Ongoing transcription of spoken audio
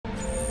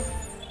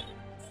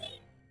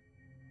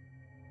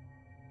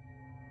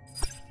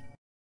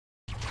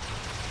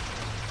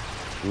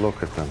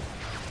Look at them.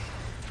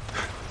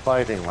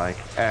 Fighting like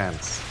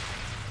ants.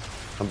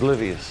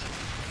 Oblivious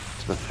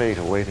to the fate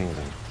awaiting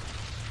them.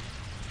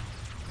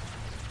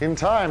 In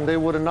time, they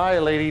would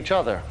annihilate each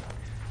other.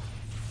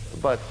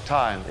 But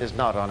time is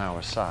not on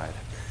our side.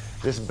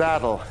 This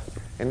battle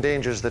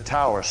endangers the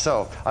tower,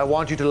 so I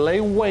want you to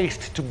lay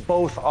waste to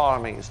both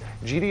armies,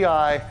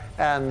 GDI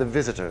and the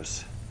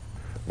visitors.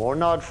 More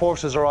Nod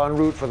forces are en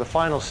route for the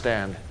final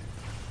stand,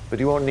 but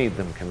you won't need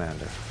them,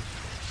 Commander.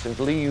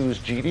 Simply use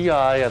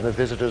GDI and the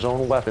visitors'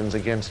 own weapons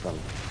against them.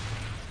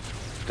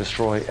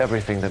 Destroy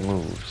everything that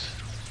moves.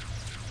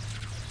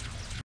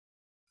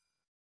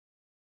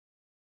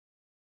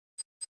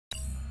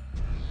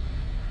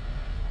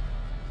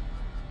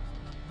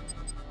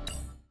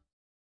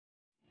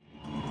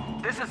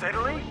 This is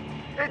Italy?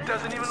 It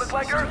doesn't even look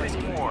like Earth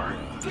anymore.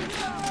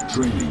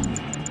 Training.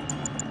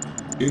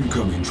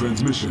 Incoming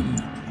transmission.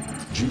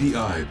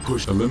 GDI,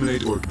 push,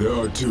 eliminate, or there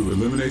are two.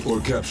 Eliminate or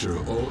capture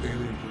all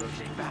alien...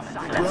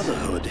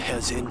 Brotherhood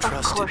has entrusted me.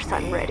 Of course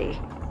I'm ready.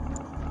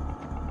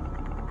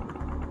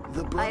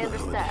 The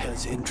Brotherhood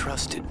has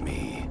entrusted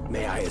me.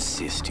 May I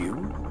assist you?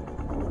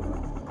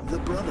 The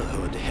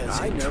Brotherhood has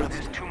I know entrusted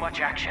there's too much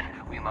action.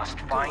 We must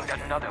find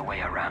another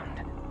way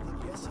around.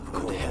 The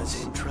Brotherhood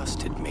has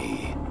entrusted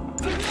me.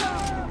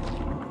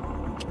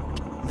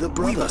 The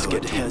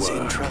Brotherhood has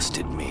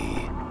entrusted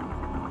me.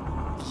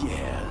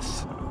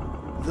 Yes.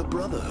 The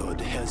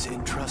Brotherhood has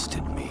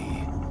entrusted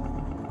me.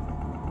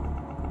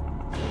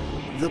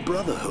 The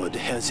Brotherhood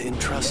has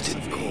entrusted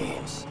me.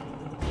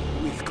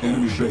 With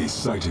Enemy caution. base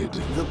sighted.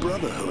 The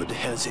Brotherhood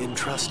has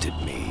entrusted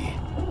me.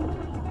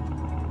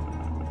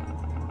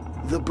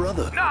 The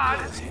Brotherhood Nod,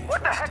 has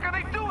what the heck are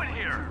they doing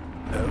here?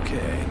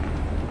 Okay.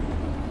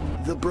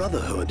 The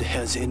Brotherhood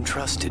has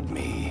entrusted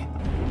me.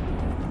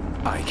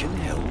 I can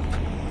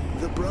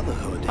help. The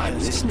Brotherhood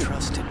has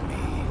entrusted me.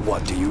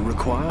 What do you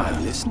require?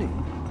 I'm listening.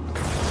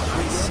 The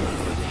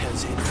Brotherhood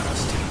has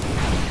entrusted me.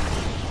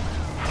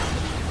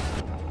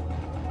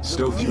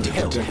 Stealth unit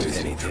detected.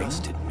 Has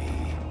entrusted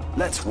me.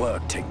 Let's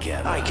work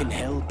together. I can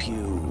help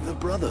you. The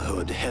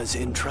Brotherhood has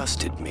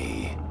entrusted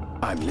me.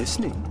 I'm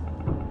listening.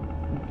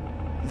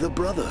 The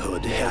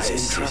Brotherhood has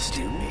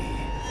entrusted me.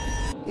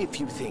 If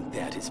you think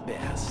that is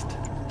best.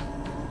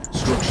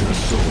 Structure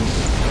sold.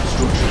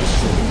 Structure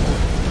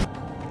sold.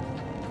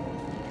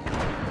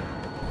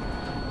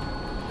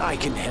 I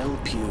can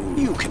help you.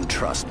 You can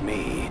trust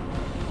me.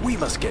 We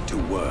must get to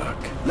work.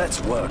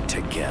 Let's work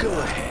together. Go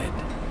ahead.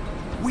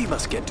 We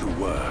must get to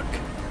work.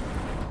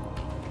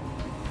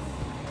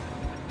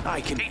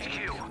 I can...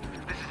 HQ,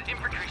 this is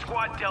Infantry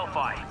Squad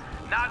Delphi.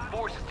 Nod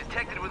forces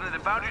detected within the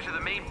boundaries of the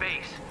main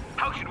base.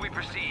 How should we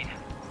proceed?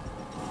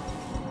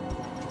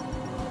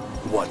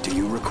 What do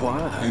you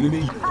require?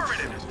 Enemy.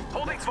 Affirmative.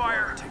 Holding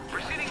fire.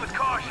 Proceeding with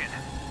caution.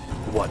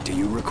 What do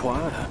you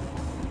require?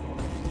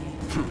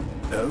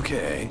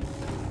 Okay.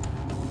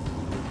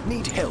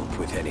 Need help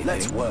with anything?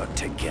 Let's work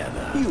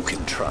together. You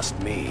can trust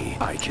me.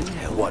 I can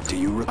help. What do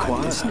you require?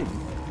 I'm listening.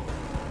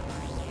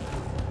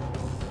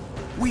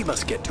 We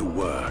must get to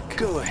work.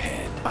 Go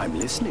ahead. I'm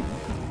listening.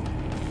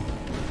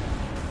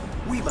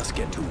 We must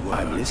get to work.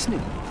 I'm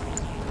listening.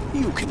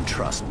 You can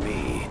trust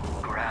me.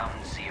 Ground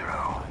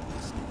Zero.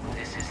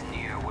 This is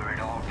near where it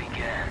all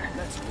began.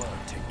 Let's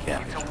work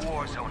together. It's a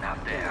war zone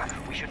out there.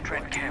 We should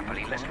tread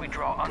carefully lest we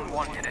draw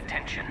unwanted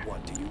attention.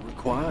 What do you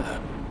require?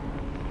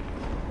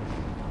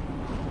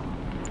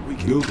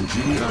 Build the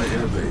GDI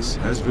airbase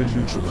has been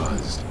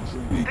neutralized.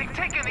 They've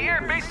taken the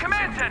Air Base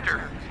Command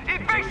Center!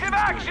 Evasive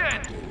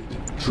action!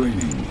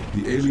 Training.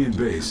 The alien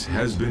base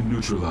has been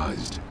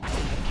neutralized.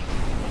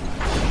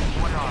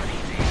 What are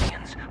these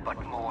aliens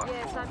but more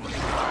fools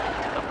blind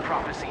to the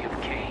prophecy of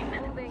Cain?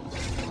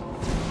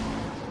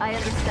 I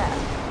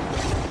understand.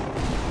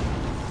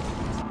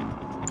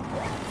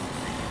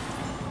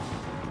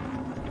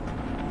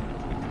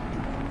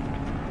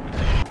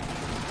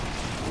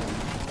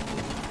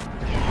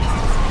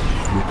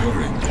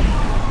 Repairing.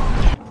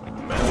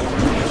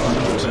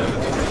 Under attack.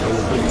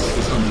 Our base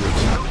is under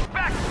attack. Those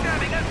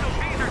backstabbing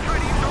SOPs are trying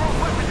to use their own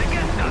weapons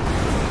against us!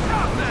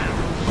 Stop them!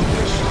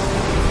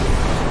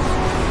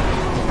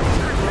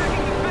 They're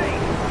attacking the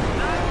base!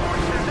 Nine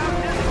forces are now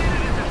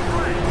designated as a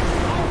threat!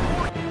 All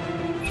forces...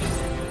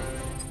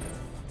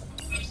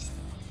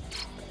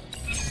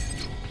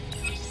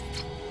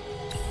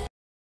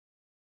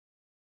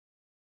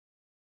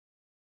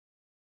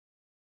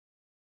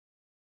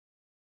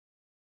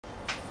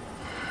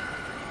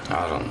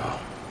 I don't know.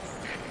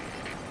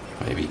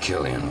 Maybe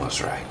Killian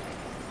was right.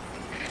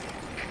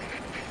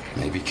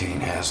 Maybe Cain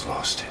has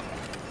lost it.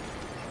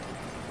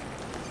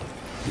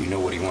 You know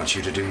what he wants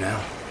you to do now?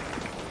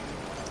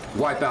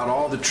 Wipe out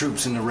all the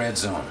troops in the red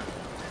zone.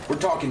 We're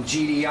talking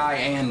GDI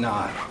and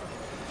Nod.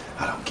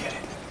 I don't get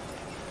it.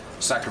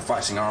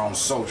 Sacrificing our own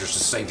soldiers to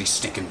save these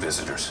stinking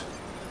visitors.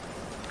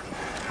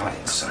 I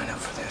didn't sign up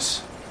for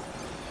this.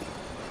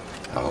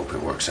 I hope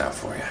it works out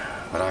for you.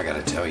 But I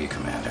gotta tell you,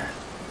 Commander,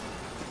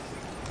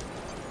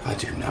 I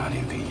do not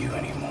envy you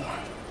anymore.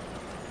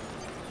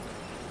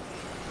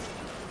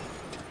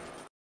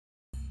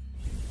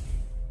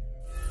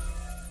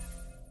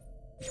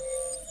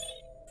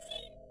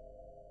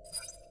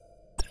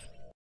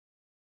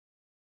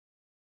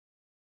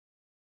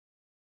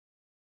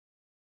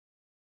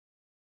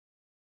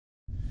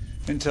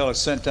 Intel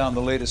has sent down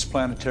the latest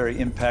planetary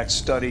impact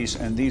studies,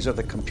 and these are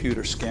the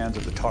computer scans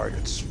of the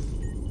targets.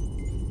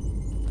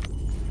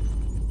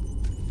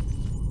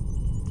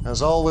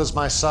 As always,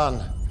 my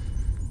son,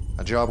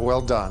 a job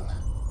well done.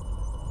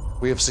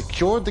 We have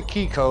secured the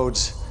key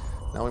codes.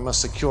 Now we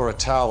must secure a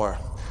tower.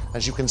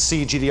 As you can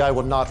see, GDI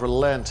will not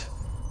relent.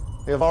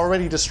 We have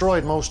already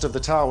destroyed most of the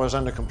towers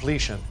under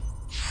completion.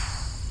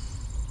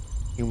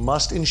 You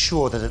must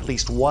ensure that at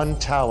least one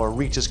tower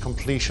reaches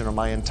completion, or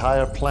my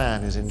entire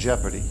plan is in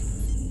jeopardy.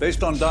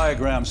 Based on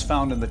diagrams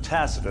found in the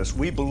Tacitus,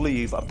 we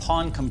believe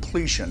upon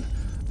completion,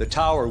 the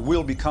tower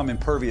will become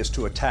impervious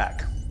to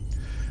attack.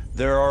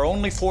 There are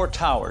only 4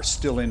 towers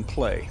still in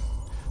play.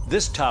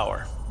 This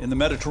tower, in the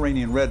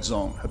Mediterranean red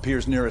zone,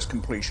 appears nearest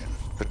completion.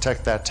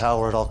 Protect that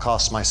tower at all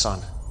costs, my son.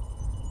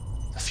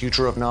 The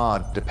future of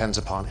Nod depends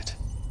upon it.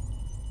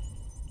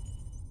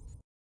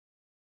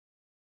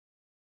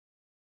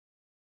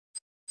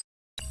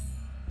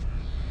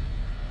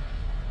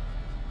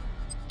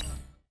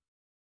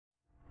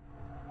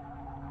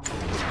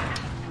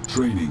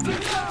 Training.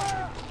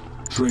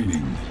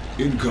 Training.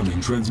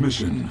 Incoming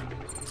transmission.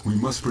 We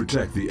must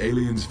protect the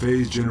aliens'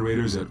 phase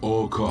generators at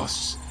all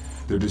costs.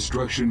 Their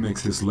destruction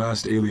makes this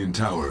last alien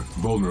tower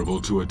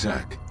vulnerable to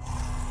attack.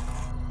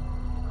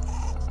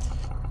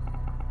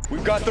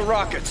 We've got the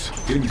rockets.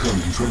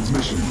 Incoming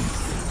transmission.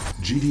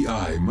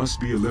 GDI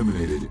must be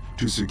eliminated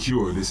to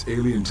secure this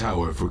alien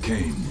tower for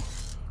Kane.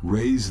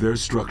 Raise their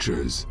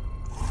structures.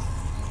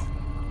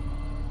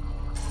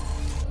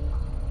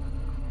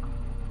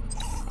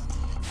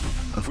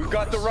 We've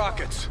got the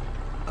rockets.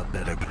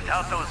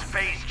 Without those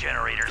phase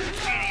generators,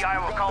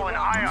 GDI will call in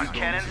ion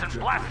cannons and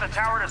blast the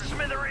tower to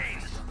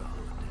smithereens.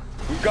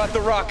 We've got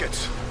the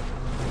rockets.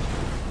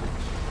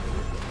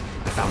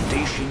 The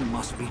Foundation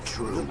must be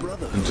true. The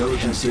Brotherhood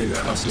Intelligence has data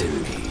entrusted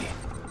updated. me.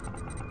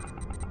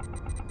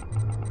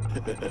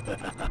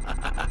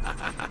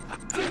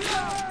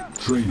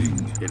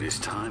 Training. It is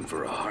time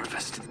for a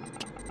harvest.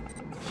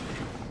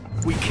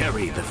 We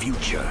carry the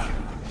future.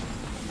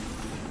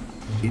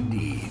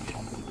 Indeed.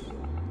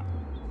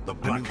 The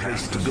Black Hand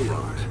has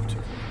arrived.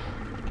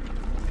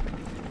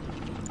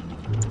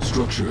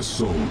 Structure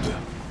sold.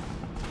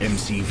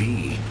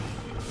 MCV.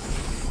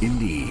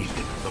 Indeed.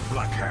 The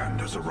Black Hand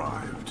has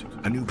arrived.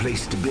 A new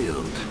place to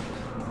build.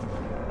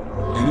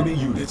 Enemy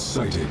units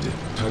sighted.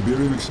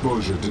 Tiberium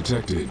exposure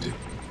detected.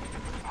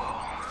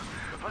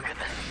 Look at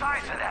the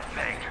size of that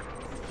thing.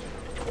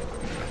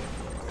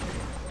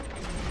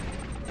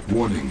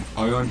 Warning.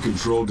 Ion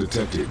control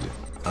detected.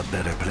 A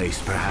better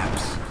place,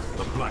 perhaps.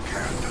 The Black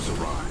Hand has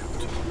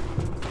arrived.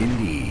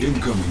 Indeed.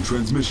 Incoming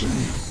transmission.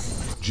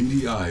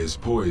 GDI is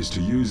poised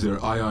to use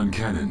their ion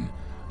cannon.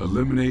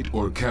 Eliminate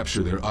or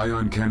capture their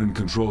ion cannon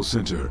control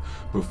center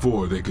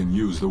before they can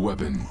use the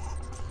weapon.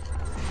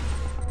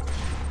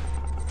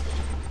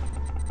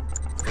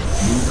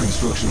 New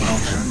construction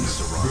options.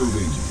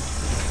 Building.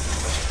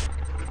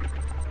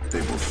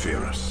 They will fear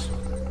us.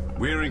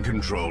 We're in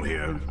control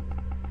here.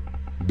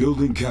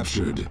 Building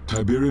captured.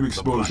 Tiberium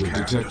exposure Black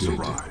Hand has detected.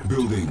 arrived.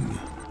 Building.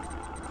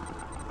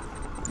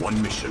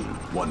 One mission,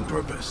 one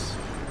purpose.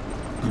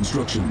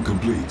 Construction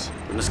complete.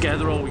 We must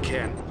gather all we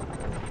can.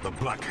 The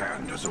Black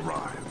Hand has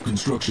arrived.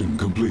 Construction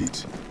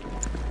complete.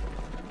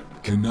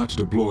 Cannot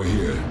deploy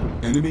here.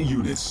 Enemy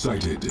units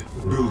sighted.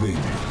 Building.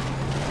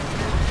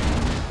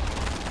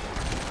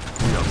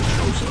 We are the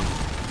chosen.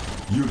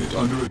 Unit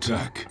under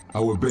attack.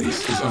 Our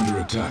base is under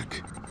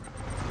attack.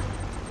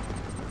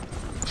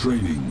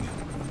 Training.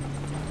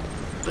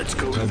 Let's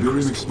go.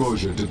 Tiberium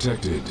exposure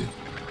detected.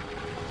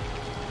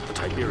 The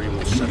Tiberium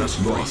will set us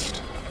Unit free. lost.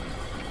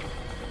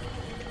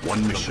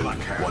 One mission,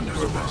 one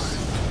purpose.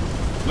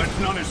 Let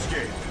none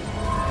escape.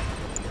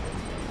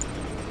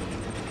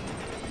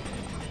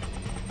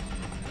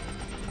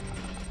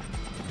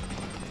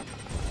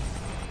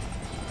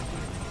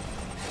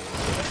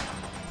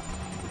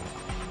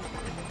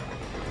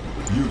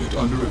 Unit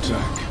under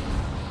attack.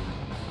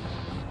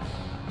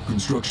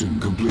 Construction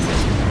complete.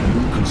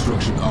 New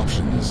construction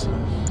options.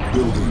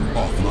 Building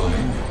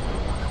offline.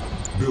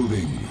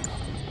 Building.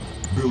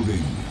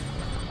 Building.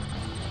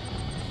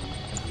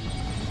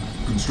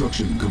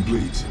 Construction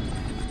complete.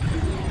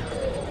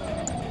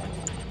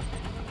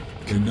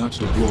 Cannot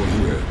deploy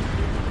here.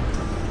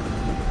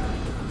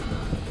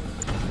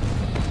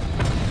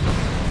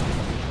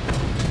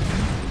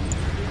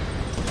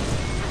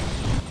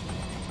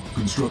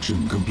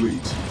 Construction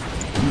complete.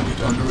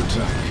 Unit under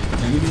attack.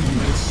 Enemy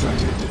units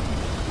sighted.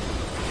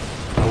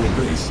 Our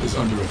base is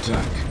under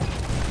attack.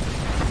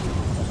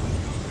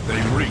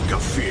 They reek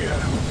of fear.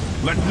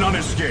 Let none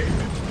escape.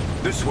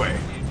 This way.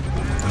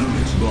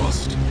 Unit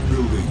lost.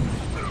 Building.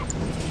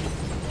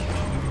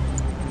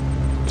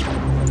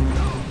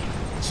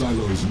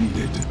 Silos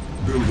needed.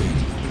 Building.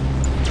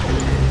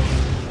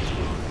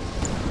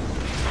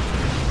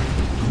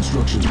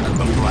 Construction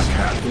complete. Black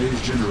Hand.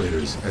 Phase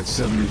generators at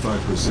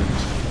 75%.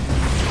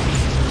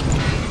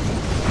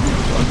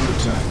 Unit under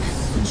attack.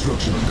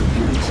 Construction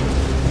complete.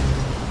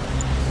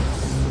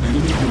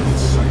 Enemy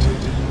units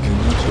sighted.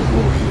 Cannot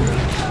deploy here.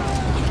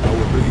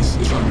 Our base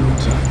is under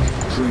attack.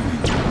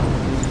 Training.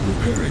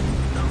 Repairing.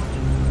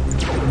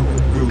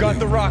 Building. Got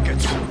the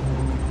rockets.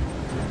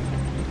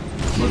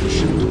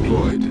 Mothership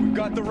deployed. We've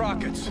got the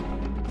rockets.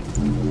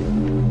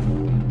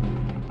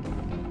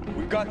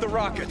 We've got the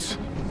rockets.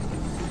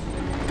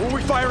 Who are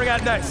we firing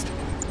at next?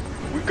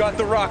 We've got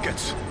the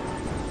rockets.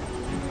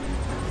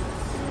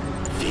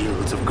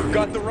 Fields of green. We've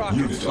got the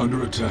rockets. Unit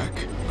under attack.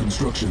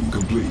 Construction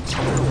complete.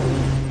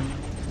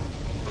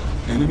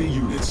 Enemy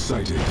units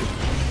sighted.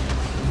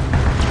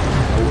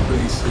 Our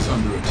base is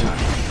under attack.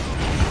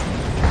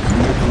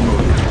 Unit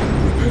promoted.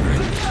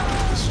 Repairing.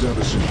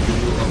 Establishing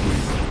video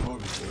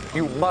uplink.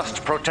 You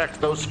must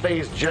protect those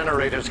phase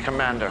generators,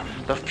 Commander.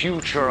 The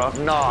future of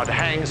Nod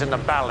hangs in the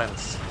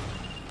balance.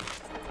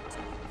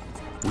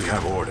 We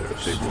have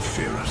orders. They will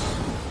fear us.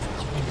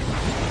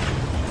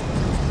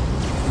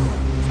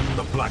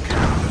 The Black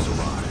Hand has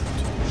arrived.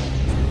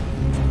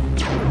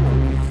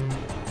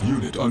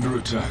 Unit under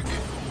attack.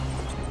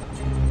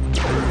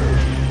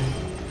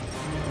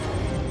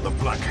 The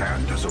Black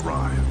Hand has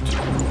arrived.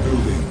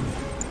 Building.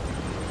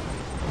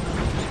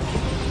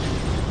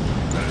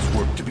 There's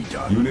work to be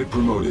done. Unit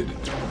promoted.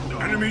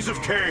 Enemies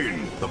of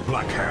Cain! The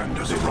Black Hand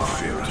has arrived. They will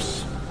fear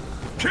us.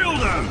 Kill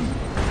them!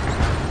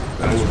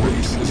 Our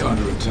base is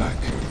under attack.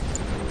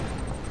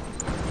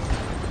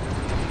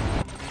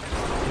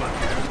 Black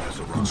Hand has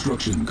arrived.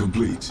 Construction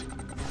complete.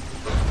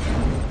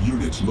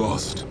 Unit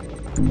lost.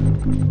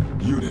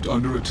 Unit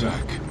under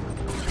attack.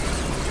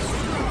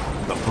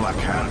 The Black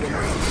Hand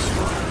has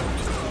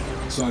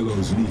arrived.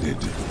 Silos needed.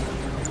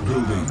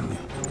 Building.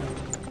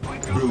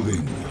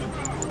 Building.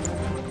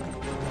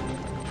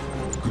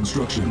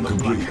 Construction The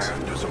complete. Black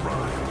Hand has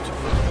arrived.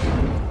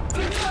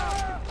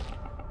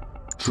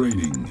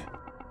 Training.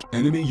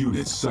 Enemy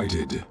units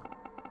sighted.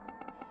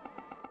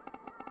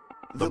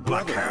 The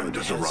Black Hand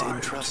has arrived.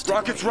 entrusted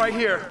Rockets me. right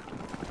here.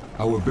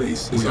 Our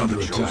base is We are under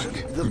the attack. chosen.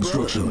 The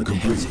Construction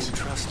Brotherhood has complete.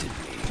 entrusted me.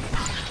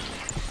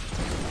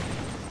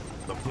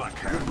 The Black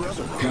Hand has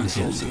Brotherhood arrived.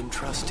 Cancelled. has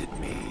entrusted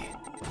me.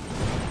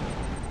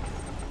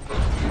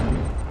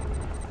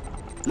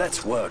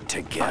 Let's work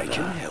together. I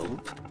can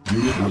help.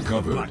 Unit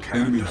recovered.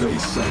 Enemy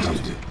base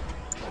sighted.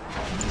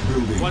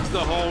 Building. What's the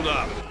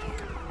holdup?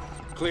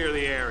 Clear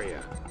the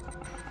area.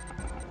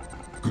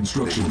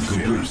 Construction They will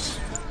fear complete. us.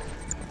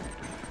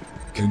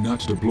 Cannot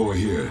deploy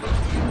here.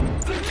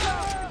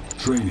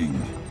 Training.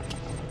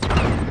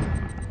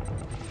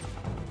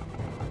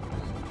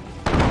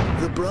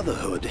 The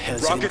Brotherhood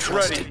has Rockets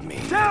entrusted ready.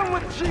 me. Down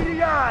with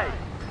GDI!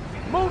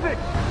 Move it!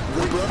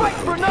 The Fight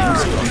for Brotherhood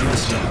has Nod! Under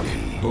entrusted attack.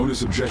 me.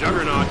 Bonus objective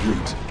Juggernaut.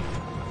 complete.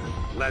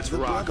 Let's The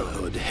rock 'em.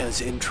 Brotherhood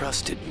has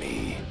entrusted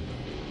me.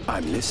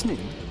 I'm listening.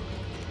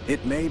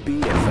 It may be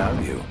of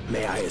value.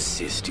 May I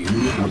assist you?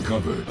 Unit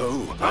recovered.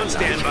 Oh, On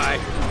standby.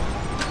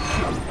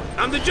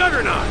 I'm the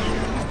Juggernaut.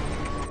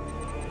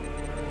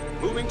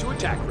 Moving to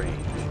attack range.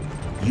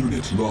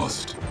 Unit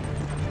lost.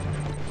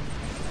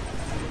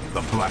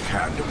 The Black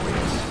Hand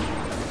awaits.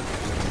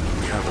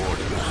 We have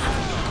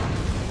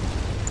orders.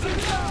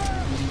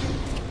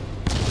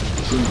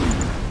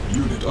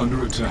 Training. Unit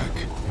under attack.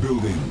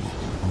 Building.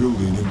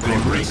 Building in We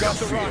progress. got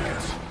the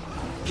rockets.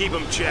 Keep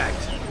them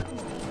checked.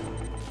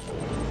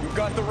 We've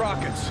got the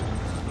rockets.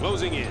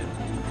 Closing in.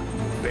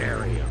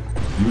 Bury 'em.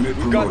 Unit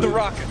We've got the promoted.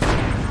 rockets.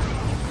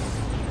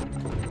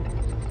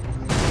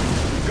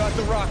 We've got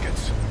the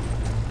rockets.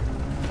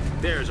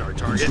 There's our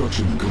target.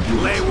 Construction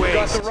complete. Lay We've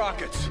got waste. the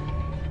rockets.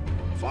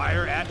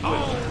 Fire at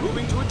will.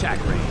 Moving to attack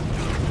range.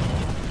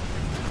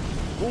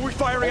 Who are we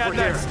firing Over at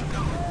next?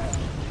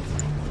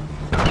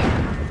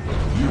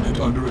 Unit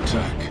under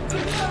attack.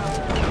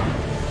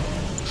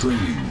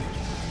 Training.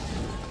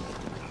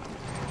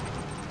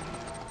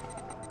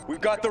 We've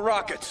got the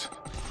rockets.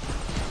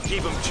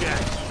 Keep them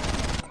checked.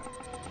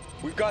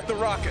 We've got the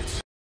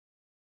rockets.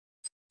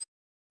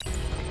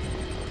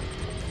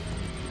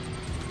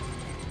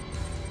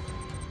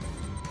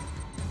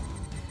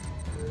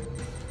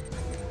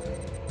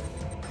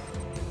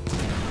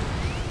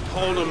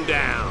 Hold them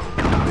down.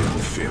 They will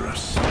fear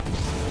us.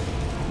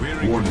 We're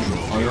in Warning.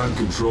 control. Ion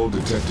control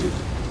detected.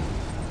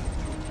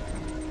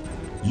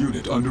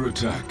 Unit under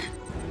attack.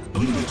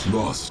 Unit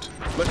lost.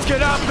 Let's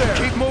get out there.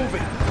 Keep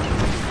moving.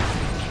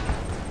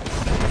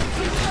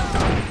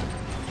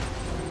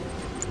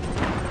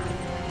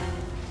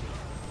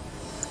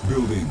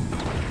 Building.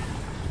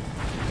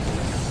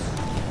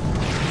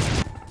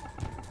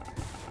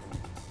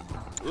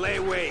 Lay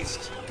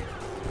waste.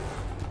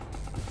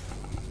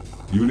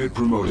 Unit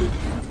promoted.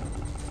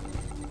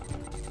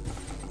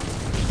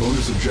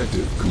 Bonus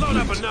objective Load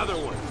up complete. another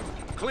one.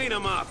 Clean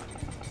them up.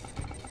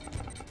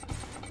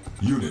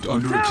 Unit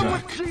under Down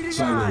attack. with GDI.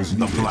 Silos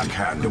The needed. Black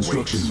Hand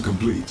Construction awaits.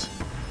 complete.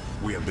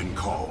 We have been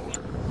called.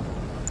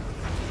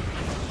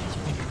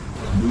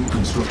 New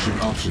construction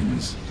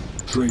options.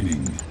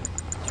 Training.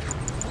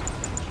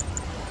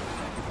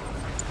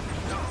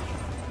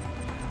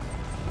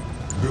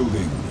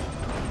 Building.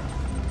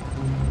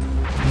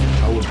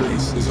 Our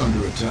base is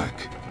under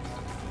attack.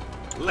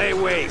 Lay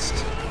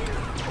waste.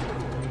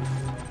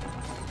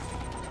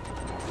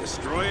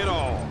 Destroy it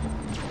all.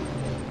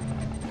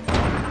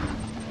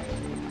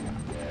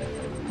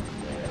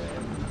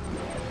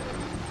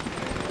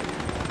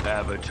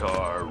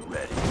 Avatar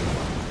ready.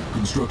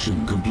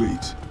 Construction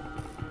complete.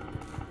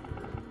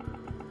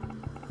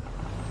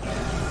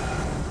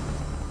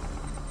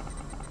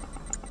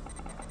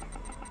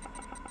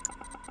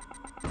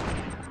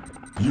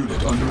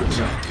 Unit under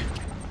attack.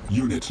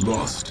 Unit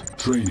lost.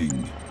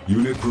 Training.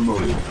 Unit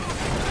promoted.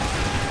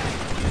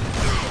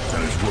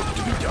 There is work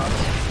to be done.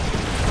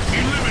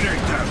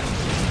 Eliminate them!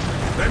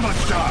 They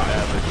must die!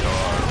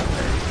 Avatar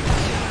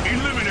ready.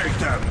 Eliminate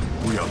them!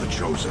 We are the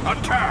chosen.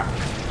 Attack!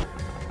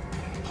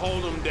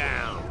 Hold them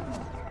down.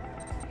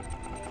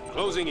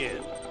 Closing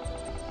in.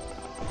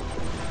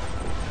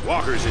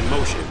 Walkers in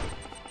motion.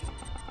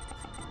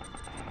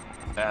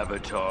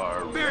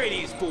 Avatar Bury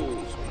these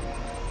fools.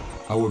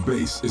 Our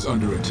base is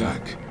under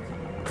attack.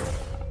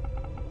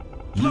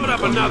 Load up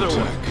Unit another under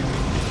one. attack.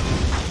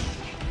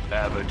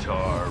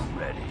 Avatar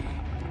ready.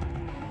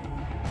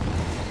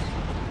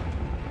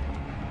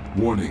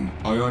 Warning,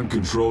 ion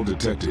control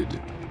detected.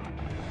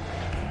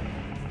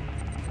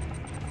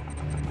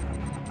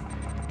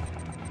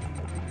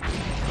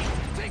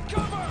 Take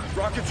cover!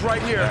 Rockets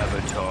right here.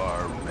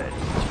 Avatar ready.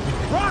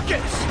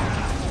 Rockets!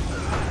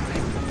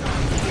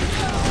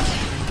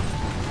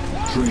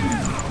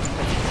 Training.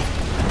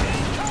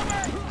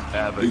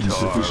 Avatar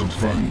Insufficient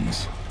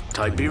funds.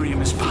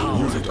 Tiberium is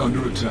powered. Unit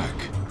under attack.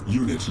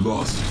 Unit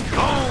lost.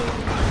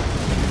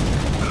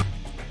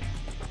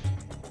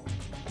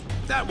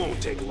 That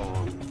won't take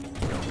long.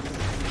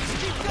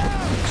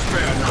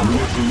 Spare no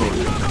Unit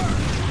promoted.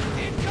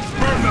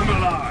 Burn them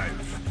alive!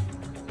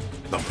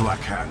 The Black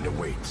Hand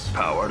awaits.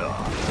 Powered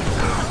on.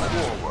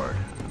 Forward.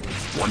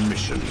 One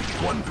mission,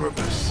 one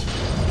purpose.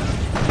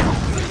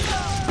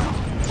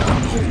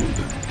 On hold.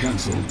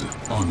 Cancelled.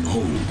 On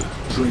hold.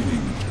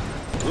 Training.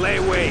 Lay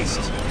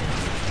waste.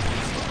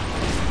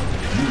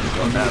 Unit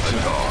under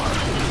Avatar. attack.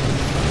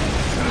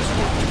 There's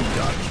work to be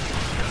done.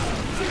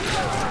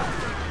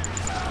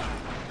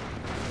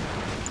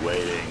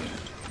 Waiting.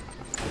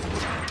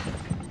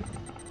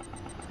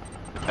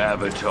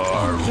 Avatar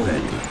On hold.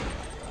 ready.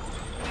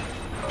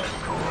 Of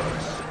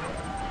course.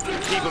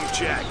 Keep them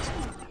checked.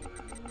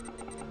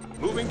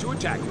 Moving to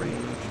attack range.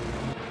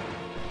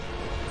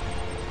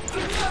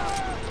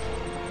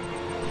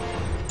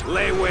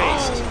 Lay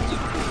waste.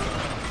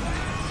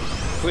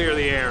 Clear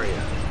the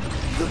area.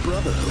 The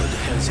Brotherhood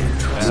has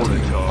entrusted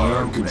Warning, Avatar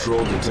ion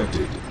control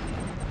detected.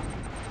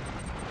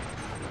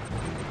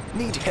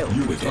 Need help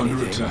Unit with under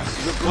anything. attack.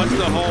 What's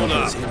the hold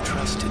Has up?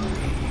 entrusted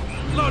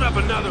me. Load up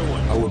another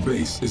one. Our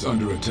base is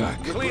under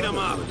attack. Clean them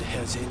up. Brotherhood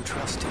has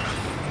entrusted me.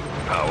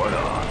 Powered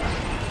on.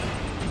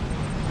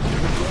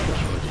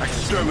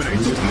 Unit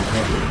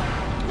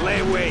recovered.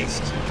 Lay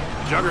waste.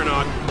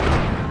 Juggernaut.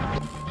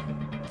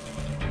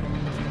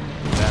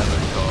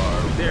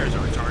 Avatar. There's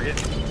our target.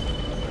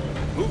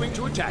 Moving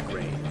to attack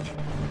range.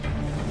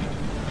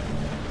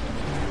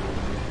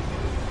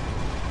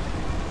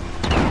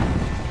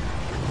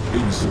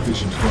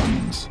 Insufficient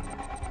funds.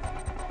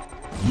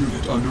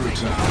 Unit under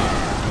attack.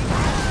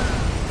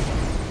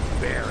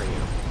 Bury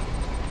him.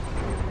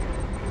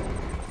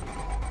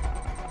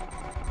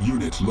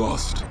 Unit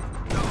lost.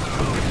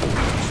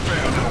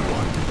 Spare no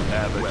one.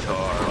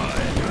 Avatar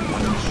ready.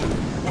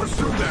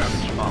 Pursue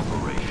them.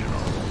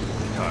 Operational.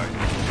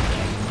 Target.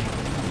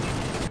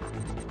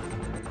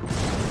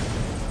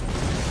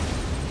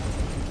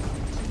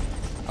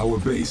 Our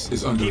base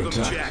is under Keep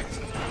them attack. checked.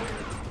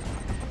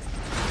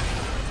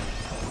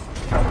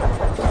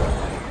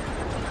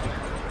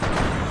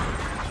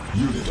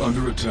 Unit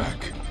under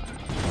attack.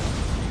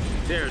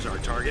 There's our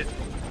target.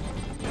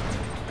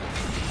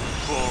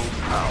 Full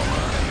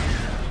power.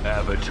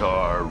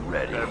 Avatar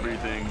ready.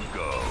 Everything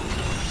goes.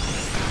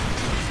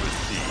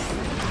 Receive.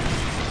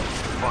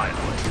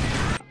 Finally.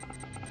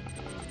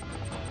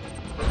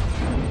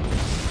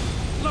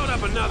 Load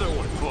up another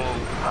one. Full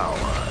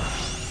power.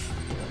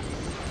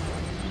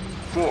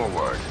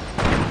 Forward.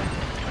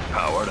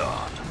 Powered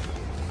on.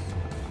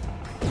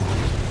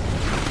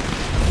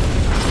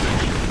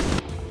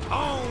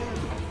 Owned.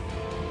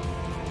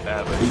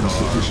 Avatar.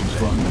 Insufficient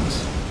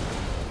funds.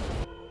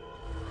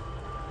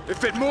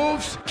 If it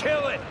moves,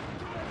 kill it!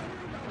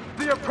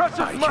 The oppressors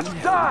I must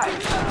can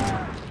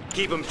die!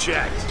 Keep them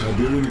checked.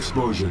 Tiberium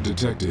exposure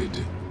detected.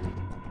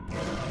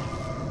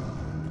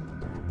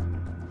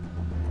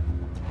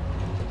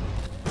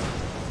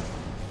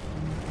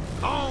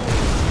 Owned.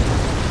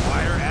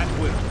 Fire at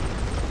will.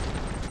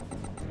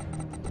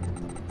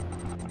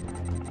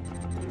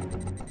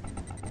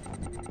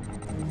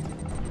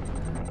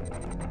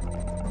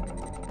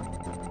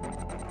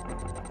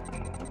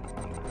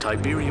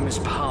 Tiberium is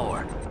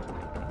powered.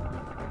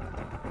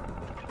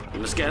 We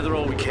must gather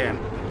all we can.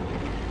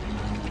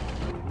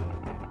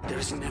 There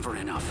is never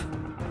enough.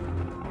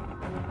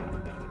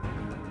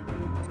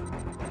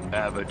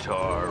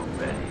 Avatar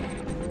ready.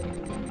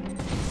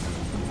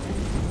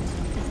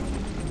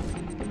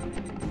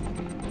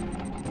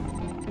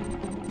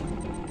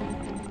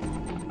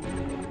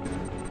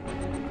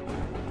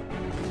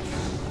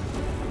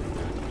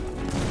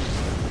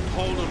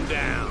 Hold them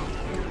down.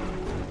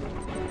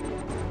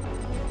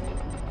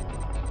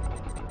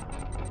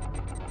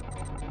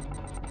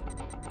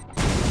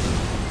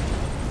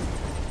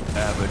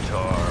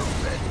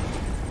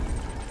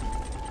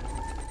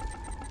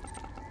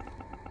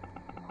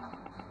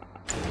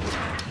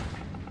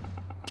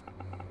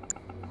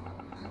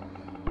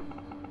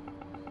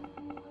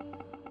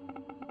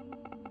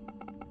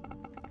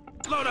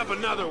 Load up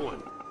another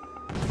one.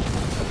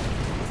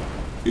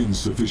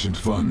 Insufficient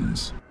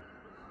funds.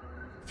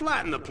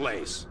 Flatten the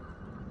place.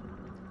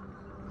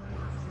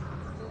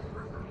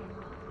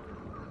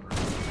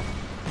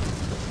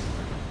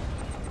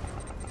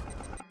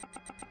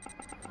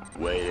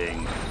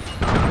 Waiting.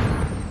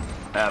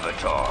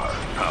 Avatar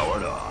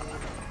powered on.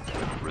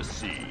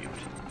 Received.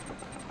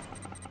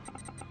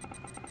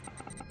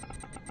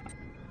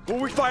 Who are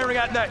we firing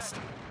at next?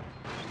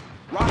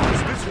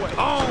 Rockets this way.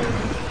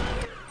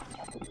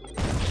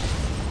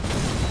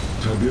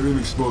 Tiberium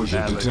exposure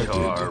Avatar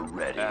detected.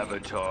 ready.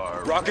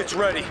 Avatar. Rockets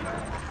ready.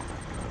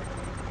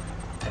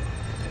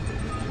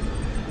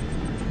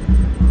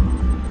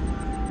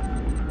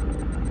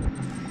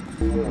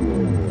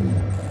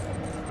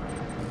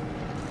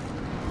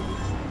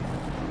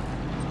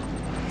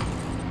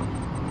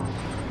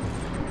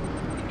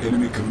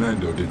 Enemy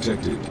commando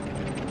detected.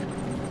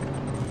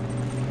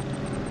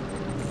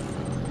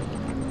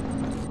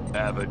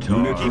 Avatar.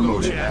 Unit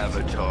promoted.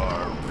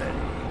 Avatar ready.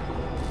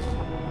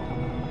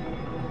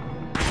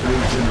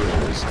 Phase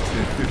generators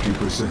at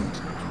 50%.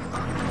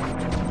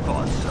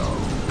 Thought so.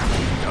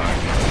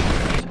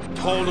 Target.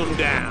 Hold them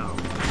down.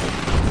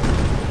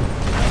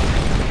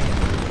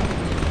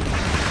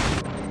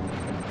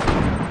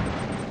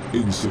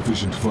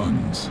 Insufficient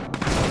funds.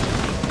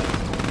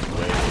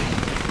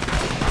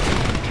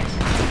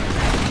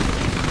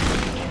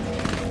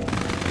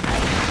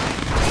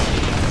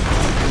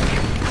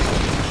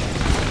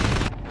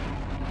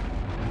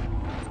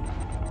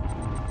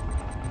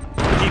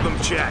 Keep them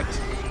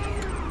checked.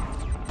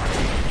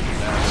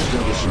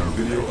 Establishing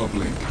video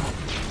uplink.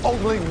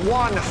 Only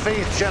one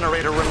phase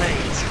generator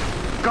remains.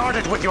 Guard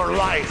it with your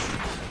life.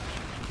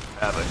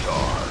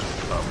 Avatar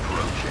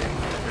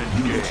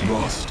approaching. Units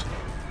lost.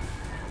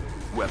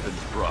 Weapons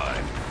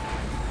prime.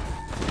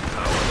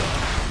 Powered up.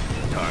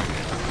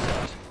 Target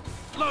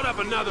set. Load up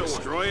another one.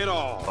 Destroy it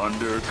all.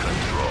 Under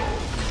control.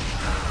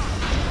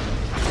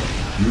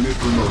 Unit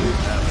promoted.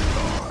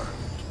 Avatar.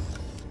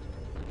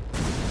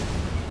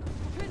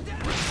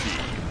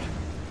 Received.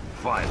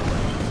 Finally.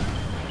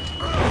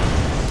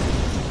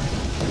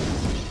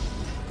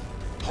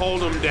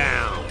 Hold them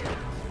down.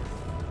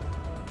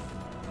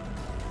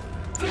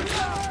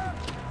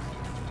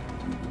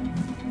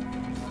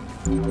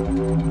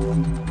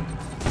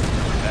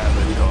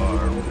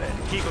 Avatar ready.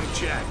 Keep them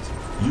checked.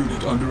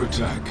 Unit under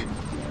attack.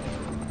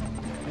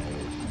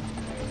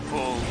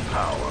 Full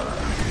power.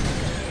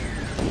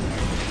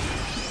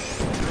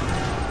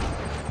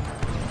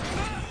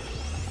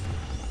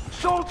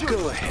 Soldier!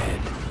 Go ahead.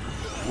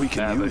 We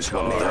can use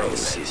one. May I Avatar.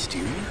 assist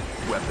you?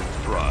 Weapons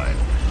prime.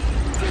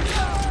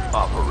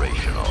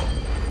 Operational.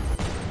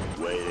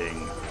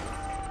 Waiting.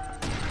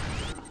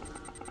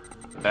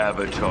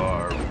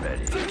 Avatar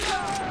ready.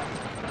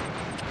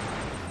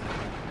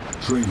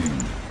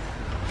 Training.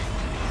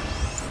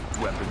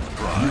 Weapons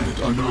prime.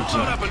 Unit under Load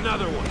attack. up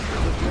another one. The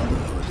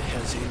Brotherhood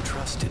has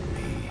entrusted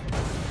me.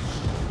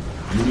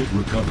 Unit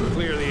recovered.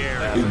 Clear the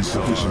area.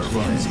 Insufficient Has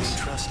funds.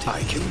 entrusted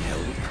I can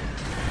help.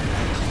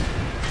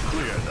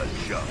 Clear the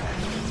jump.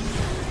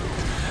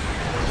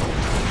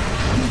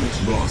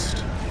 Units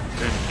lost.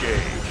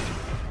 Engaged.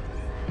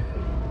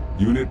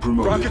 Unit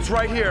promoted. Rockets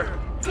right here.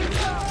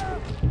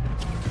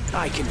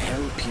 I can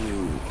help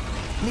you.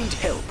 Need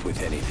help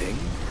with anything?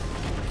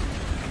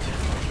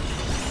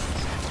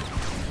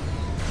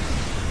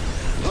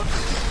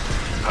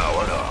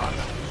 Powered on.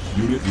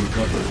 Unit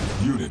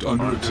recovered. Unit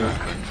under attack.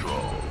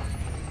 Control.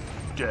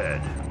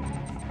 Dead.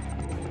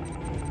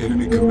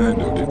 Enemy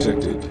commando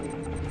detected.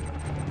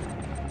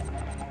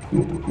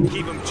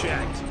 Keep them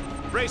checked.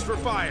 Brace for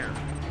fire.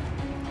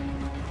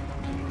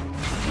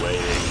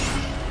 Waiting.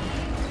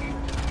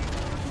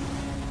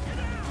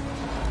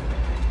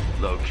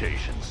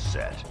 Location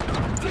set.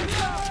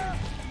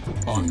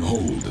 On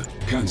hold.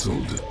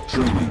 Cancelled.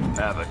 Training.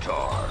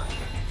 Avatar.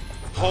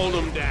 Hold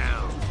them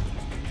down.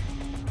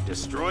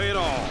 Destroy it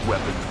all.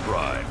 Weapons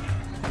prime.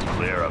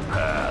 Clear a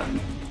path.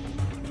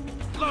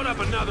 Load up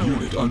another one.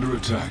 Unit under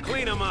attack.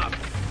 Clean them up.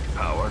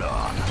 Powered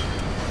on.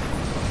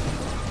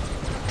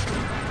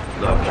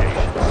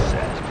 Location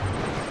set.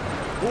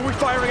 Who are we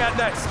firing at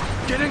next?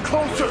 Get in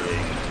closer.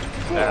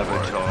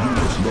 Avatar.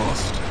 Units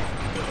lost.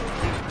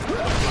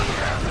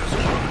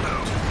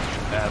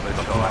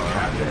 Avatar.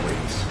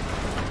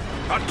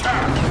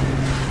 Attack!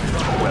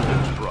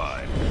 Weapons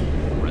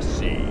prime.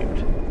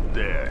 Received.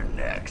 They're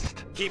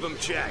next. Keep them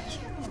checked.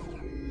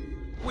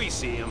 We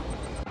see them.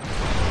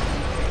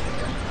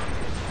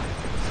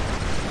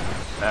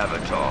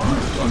 Avatar.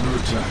 Unit under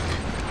attack.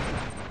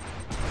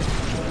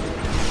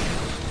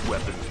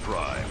 Weapons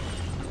prime.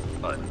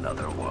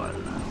 Another one.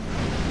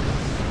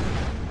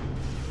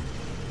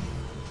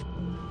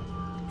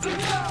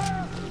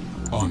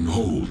 On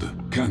hold.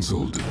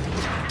 Cancelled.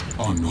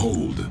 On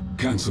hold.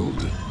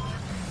 Cancelled.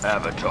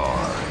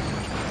 Avatar.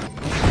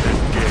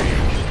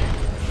 Engaged.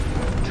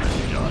 To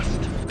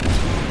dust.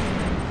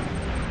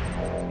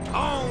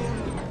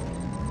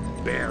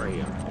 Owned. Bury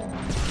them.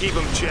 Keep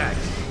them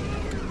checked.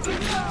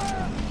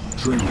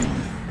 Training.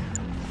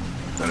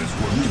 That is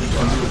what unit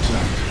under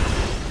attack.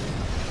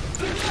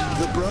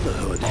 The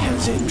Brotherhood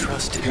has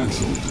entrusted me.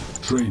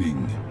 Cancelled.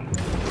 Training.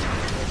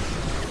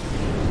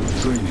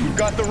 Training. We've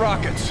got the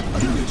rockets.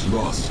 Unit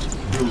lost.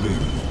 Building.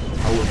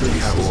 Our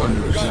base is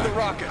under We've got attack. the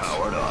rockets.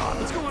 Powered on.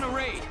 Let's go on a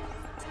raid.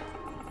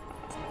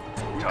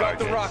 We've got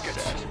the Target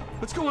rockets. set.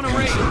 Let's go on a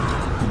raid.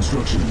 Cancelled.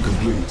 Construction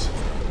complete.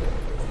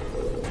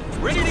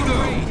 Ready to go.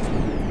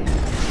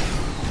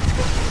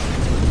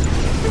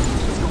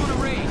 Let's go on a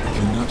raid.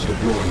 Cannot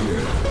deploy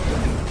here.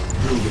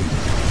 Building.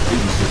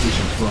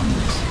 Insufficient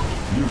funds.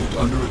 Unit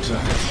under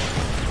attack.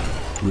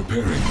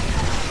 Repairing.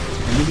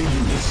 Enemy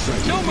units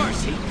sighted. No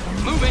mercy.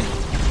 Moving.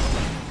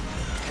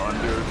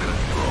 Under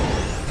control.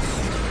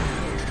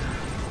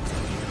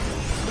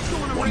 Let's go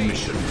on a One raid.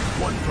 mission,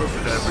 one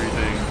purpose.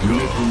 Everything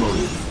Unit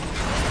promoted.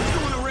 Let's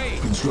go on a raid.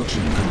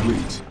 Construction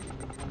complete.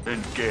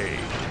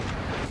 engaged.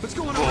 Let's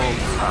go on a Full raid.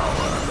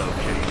 power.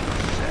 Location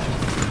set.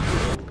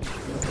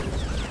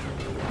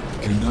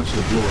 Cannot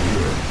deploy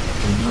here.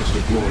 Cannot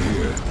deploy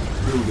here.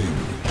 Building.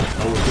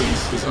 Our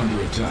base is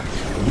under attack.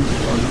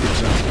 Unit under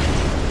attack.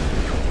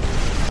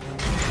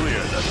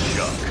 Clear the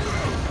junk.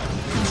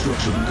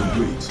 Construction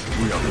complete.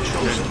 We are the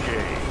chosen.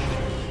 Engaged.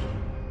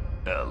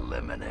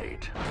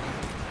 Eliminate.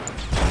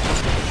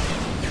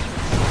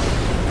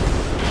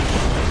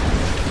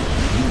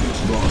 Unit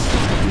lost.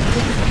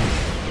 Repairing.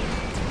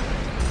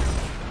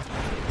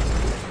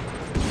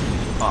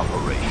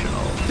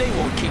 Operational. They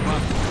won't keep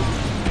up.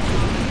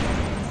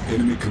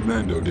 Enemy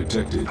commando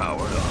detected.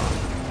 Powered on.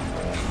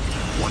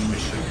 One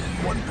mission,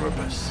 one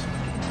purpose.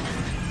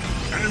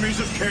 Enemies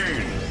of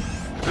Cain!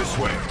 This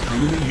way.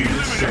 Enemy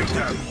units Eliminate sighted.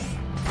 them!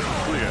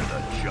 Clear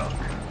the junk.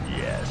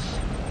 Yes.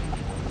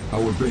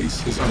 Our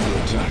base is under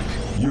attack.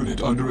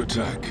 Unit under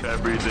attack.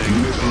 Everything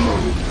Unit go.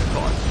 promoted.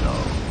 Thought so.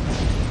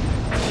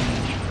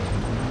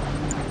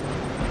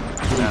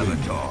 Building.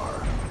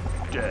 Avatar.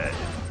 Dead.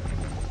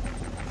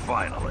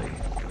 Finally.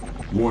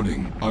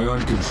 Warning.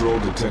 Ion control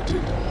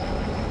detected.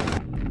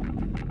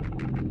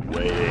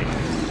 Waiting.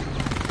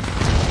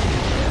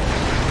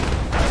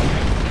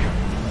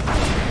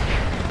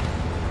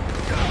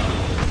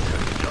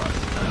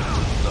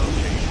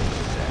 Location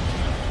set.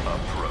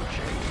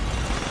 Approaching.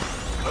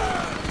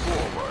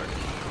 Forward.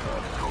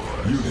 Of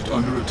course. Unit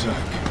under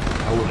attack.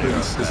 Our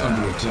base is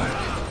under attack.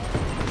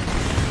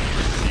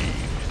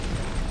 Received.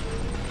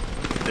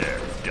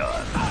 They're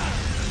done.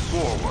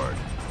 Forward.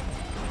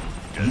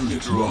 Unit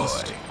Destroy.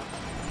 lost.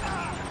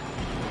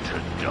 To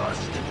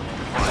dust.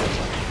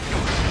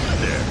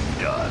 They're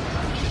done.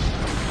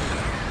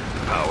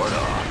 Powered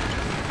on.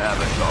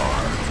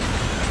 Avatar.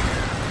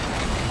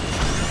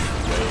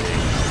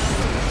 Waiting.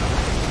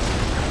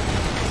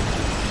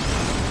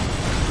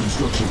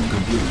 Construction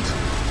complete.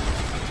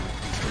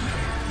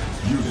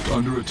 Unit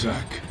under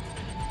attack.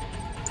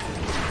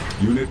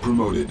 Unit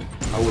promoted.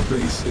 Our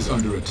base is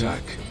under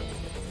attack.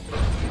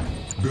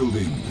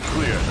 Building.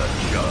 Clear the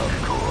junk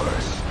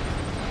course.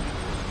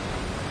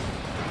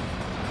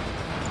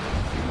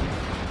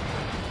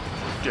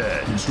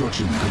 Dead.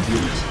 Construction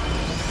complete.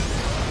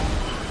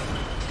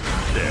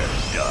 They're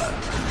done.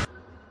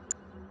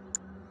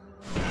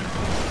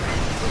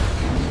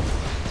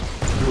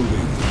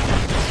 Building.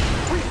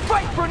 We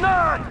fight for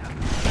none!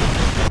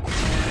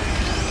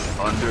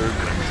 Under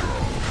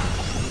control.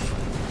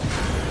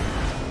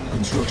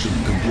 Construction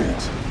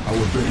complete.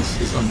 Our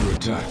base is under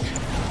attack.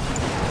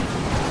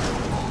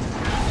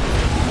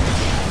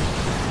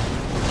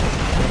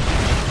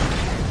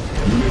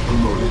 Unit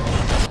promoted.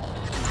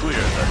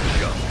 Clear the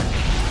junk.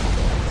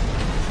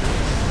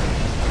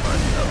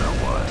 Another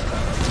one.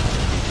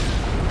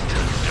 To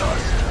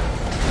dust.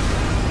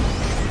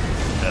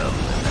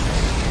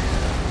 Eliminate.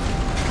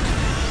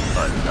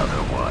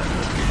 Another one.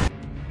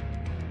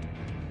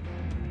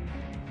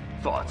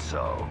 Thought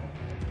so.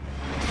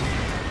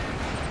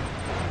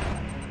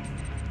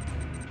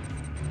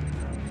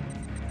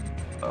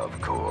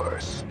 Of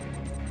course.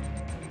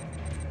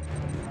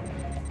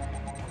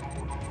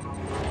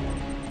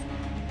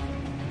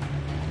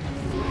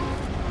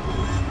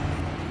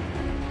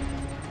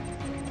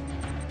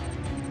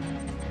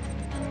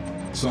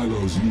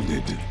 Silos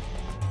needed.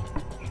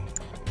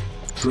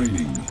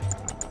 Training.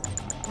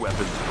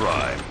 Weapons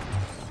prime.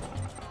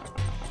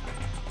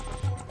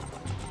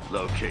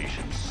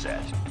 Location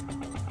set.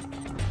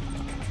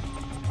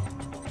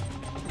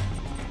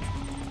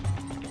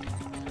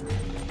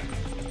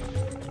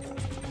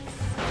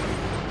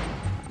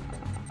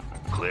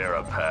 Clear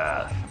a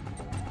path.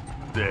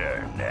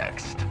 They're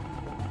next.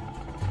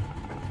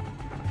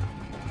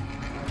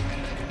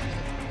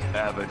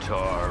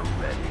 Avatar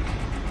ready.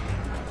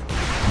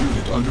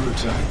 Unit under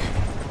attack.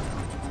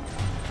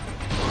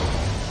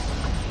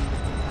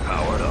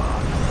 Powered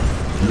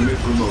on. Unit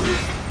promoted.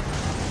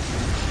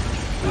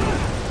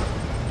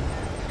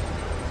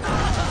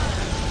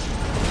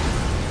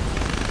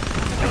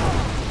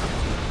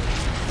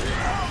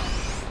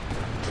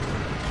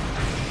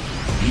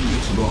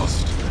 Unit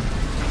lost.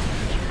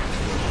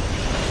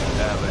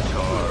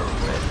 Avatar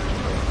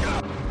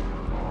ready.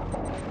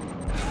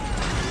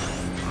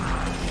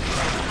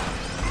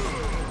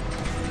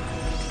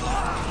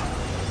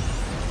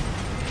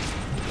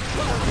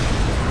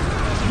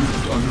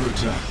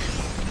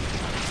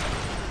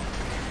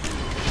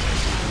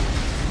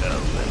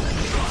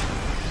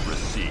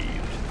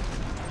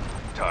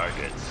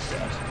 Target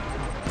set.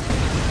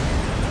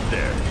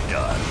 They're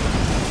done.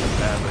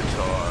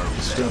 Avatar.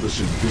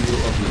 Establishing video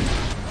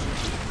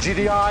uplink.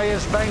 GDI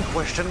is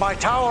vanquished and my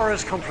tower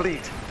is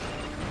complete.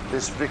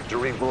 This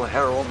victory will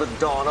herald the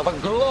dawn of a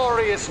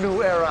glorious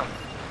new era.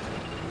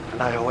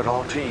 And I owe it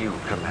all to you,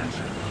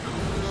 Commander.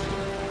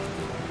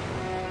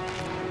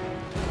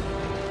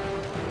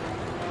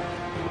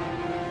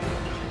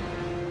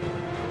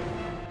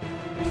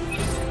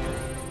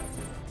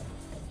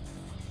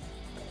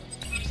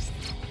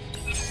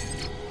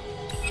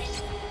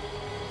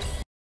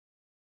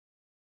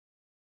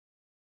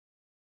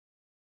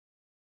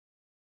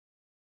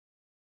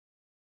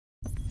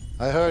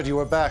 I heard you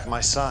were back, my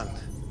son.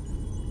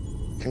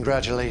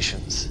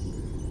 Congratulations.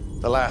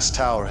 The last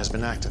tower has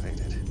been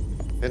activated.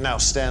 It now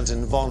stands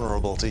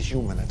invulnerable to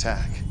human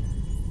attack.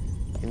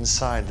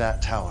 Inside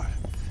that tower,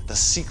 the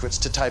secrets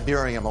to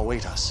Tiberium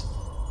await us.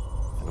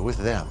 And with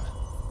them,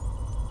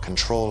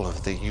 control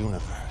of the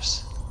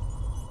universe.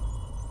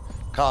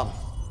 Come,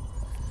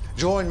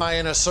 join my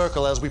inner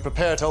circle as we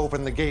prepare to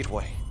open the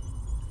gateway.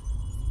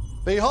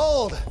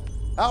 Behold,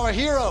 our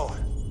hero!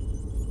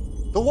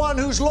 The one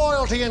whose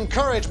loyalty and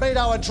courage made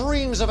our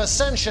dreams of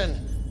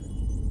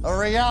ascension a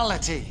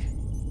reality.